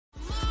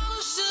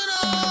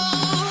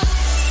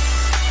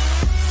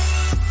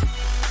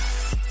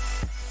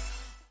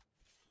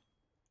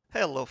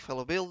Hello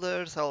fellow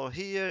builders, Hello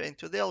here, and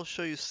today I'll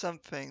show you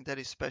something that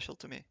is special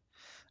to me.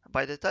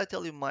 By the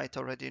title you might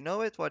already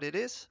know what it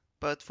is,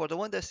 but for the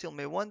one that still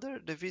may wonder,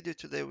 the video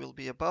today will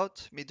be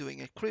about me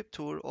doing a crypt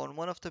tour on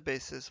one of the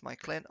bases my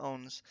clan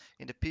owns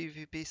in the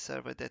PvP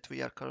server that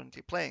we are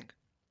currently playing.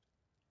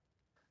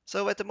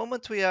 So at the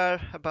moment we are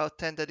about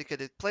 10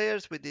 dedicated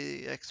players. With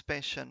the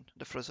expansion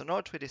The Frozen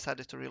North we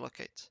decided to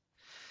relocate.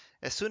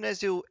 As soon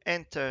as you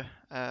enter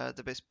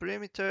the base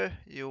perimeter,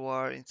 you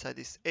are inside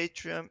this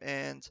atrium,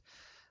 and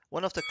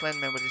one of the clan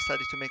members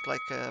decided to make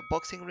like a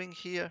boxing ring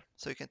here,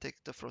 so you can take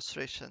the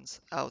frustrations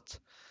out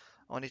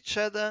on each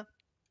other.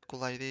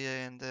 Cool idea,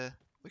 and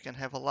we can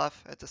have a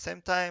laugh at the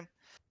same time.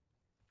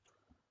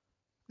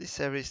 This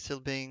area is still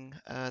being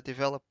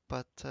developed,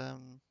 but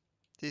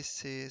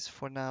this is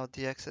for now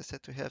the access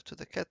that we have to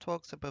the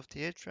catwalks above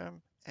the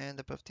atrium and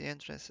above the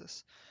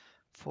entrances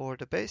for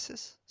the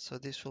bases. So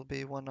this will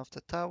be one of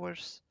the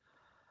towers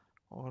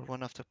or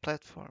one of the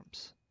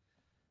platforms.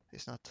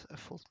 It's not a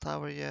full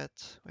tower yet.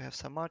 We have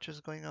some archers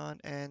going on,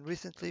 and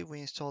recently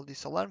we installed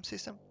this alarm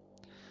system.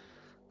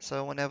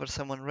 So whenever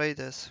someone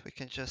raids us, we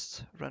can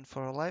just run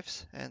for our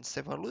lives and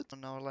save our loot.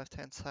 On our left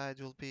hand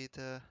side will be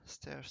the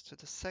stairs to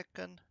the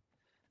second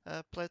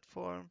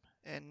platform,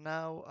 and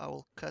now I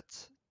will cut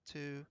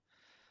to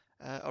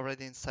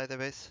already inside the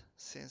base,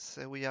 since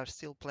we are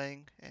still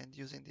playing and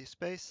using this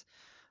space.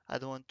 I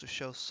don't want to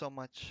show so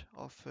much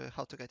of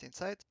how to get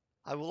inside.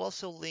 I will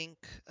also link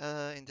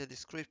in the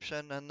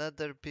description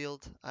another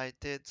build I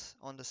did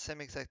on the same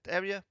exact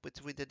area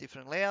but with a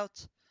different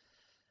layout.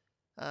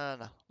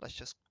 Now let's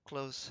just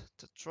close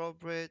the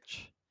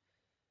drawbridge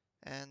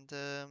and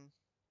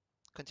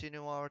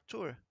continue our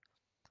tour.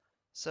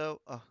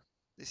 So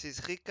this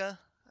is Rika,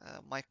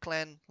 my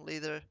clan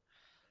leader.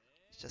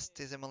 Just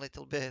tease him a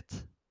little bit.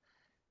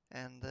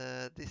 And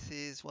this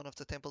is one of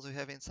the temples we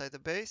have inside the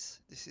base.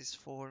 This is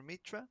for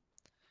Mitra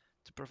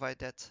to provide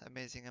that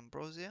amazing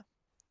ambrosia.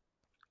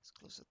 Let's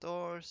close the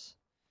doors.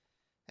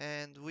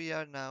 And we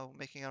are now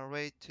making our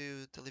way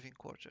to the living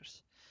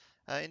quarters.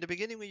 In the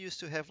beginning we used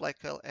to have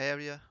like an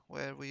area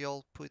where we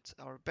all put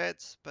our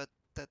beds, but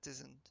that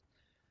isn't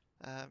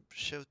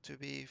showed to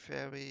be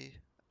very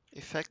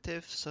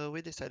effective, so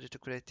we decided to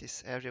create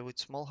this area with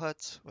small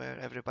huts where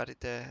everybody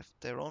there have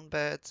their own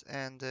beds,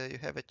 and you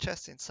have a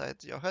chest inside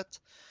your hut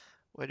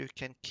where you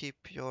can keep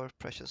your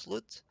precious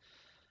loot.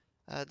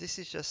 This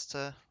is just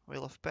a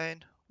Wheel of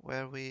Pain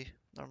where we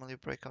normally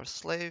break our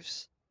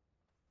slaves.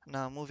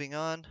 Now moving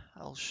on,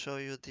 I'll show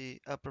you the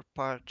upper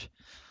part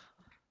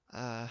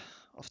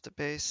of the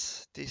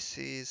base. This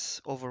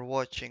is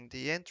overwatching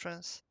the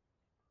entrance.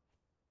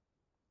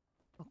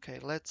 Okay,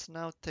 let's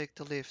now take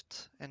the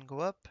lift and go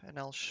up, and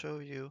I'll show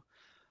you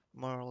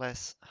more or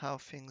less how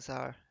things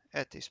are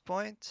at this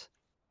point.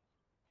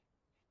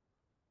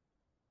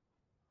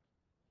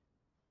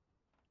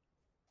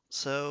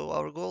 So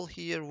our goal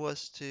here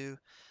was to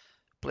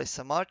place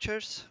some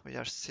archers. We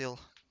are still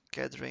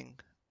gathering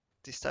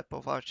this type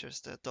of archers,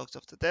 the dogs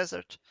of the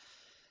desert,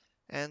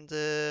 and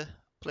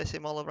place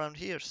them all around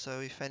here.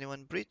 So if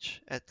anyone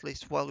breach, at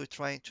least while we're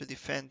trying to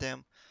defend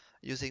them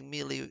using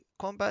melee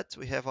combat,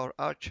 we have our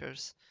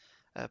archers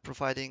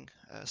providing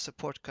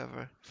support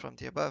cover from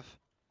the above.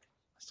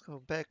 Let's go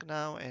back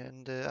now,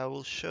 and I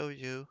will show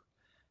you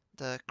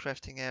the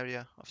crafting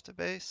area of the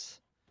base.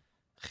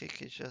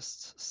 Rick is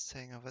just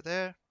staying over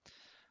there.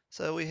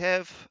 So we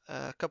have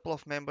a couple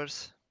of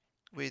members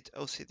with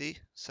OCD,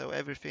 so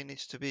everything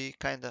needs to be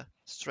kinda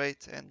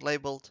straight and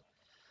labeled.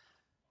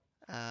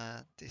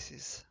 This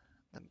is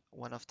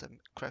one of the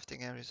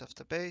crafting areas of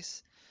the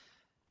base.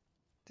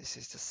 This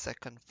is the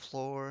second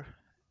floor.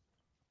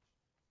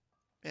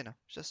 You know,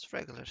 just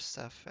regular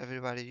stuff.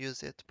 Everybody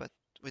use it, but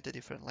with a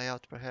different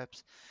layout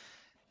perhaps.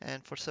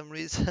 And for some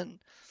reason,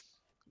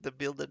 the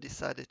builder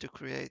decided to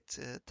create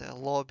the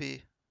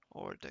lobby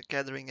or the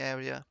gathering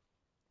area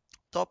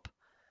top.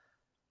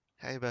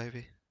 Hey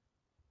baby.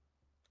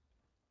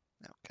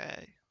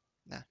 Okay.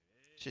 Nah,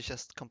 she's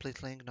just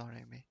completely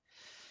ignoring me.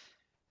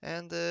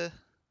 And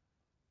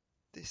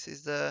this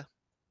is the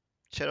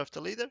chair of the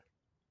leader.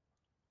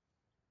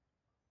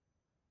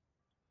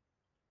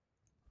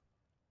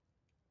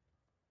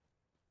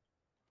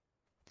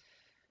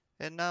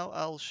 And now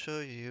I'll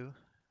show you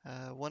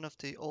one of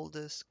the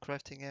oldest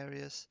crafting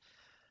areas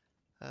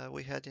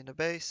we had in the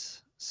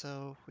base.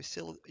 So we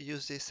still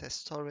use this as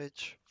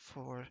storage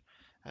for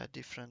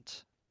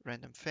different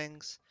random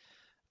things.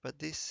 But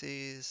this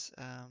is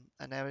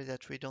an area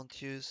that we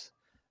don't use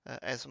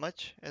as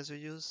much as we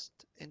used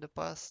in the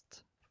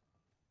past.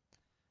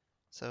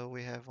 So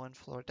we have one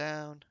floor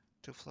down,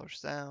 2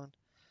 floors down.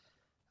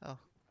 Oh,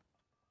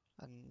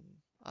 an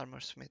armor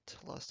smith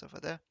lost over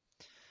there.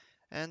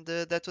 And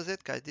that was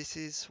it, guys. This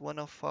is one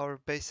of our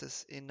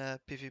bases in a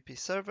PvP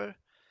server.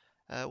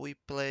 We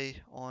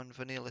play on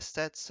vanilla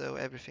stats, so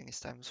everything is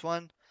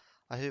 ×1.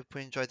 I hope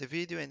you enjoyed the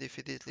video, and if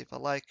you did, leave a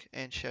like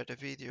and share the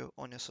video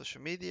on your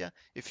social media.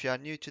 If you are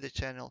new to the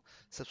channel,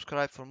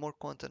 subscribe for more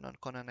content on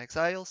Conan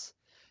Exiles.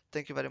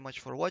 Thank you very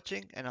much for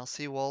watching, and I'll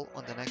see you all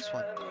on the next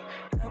one.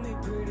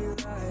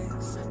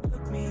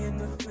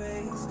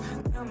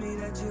 me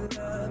that you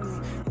love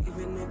me.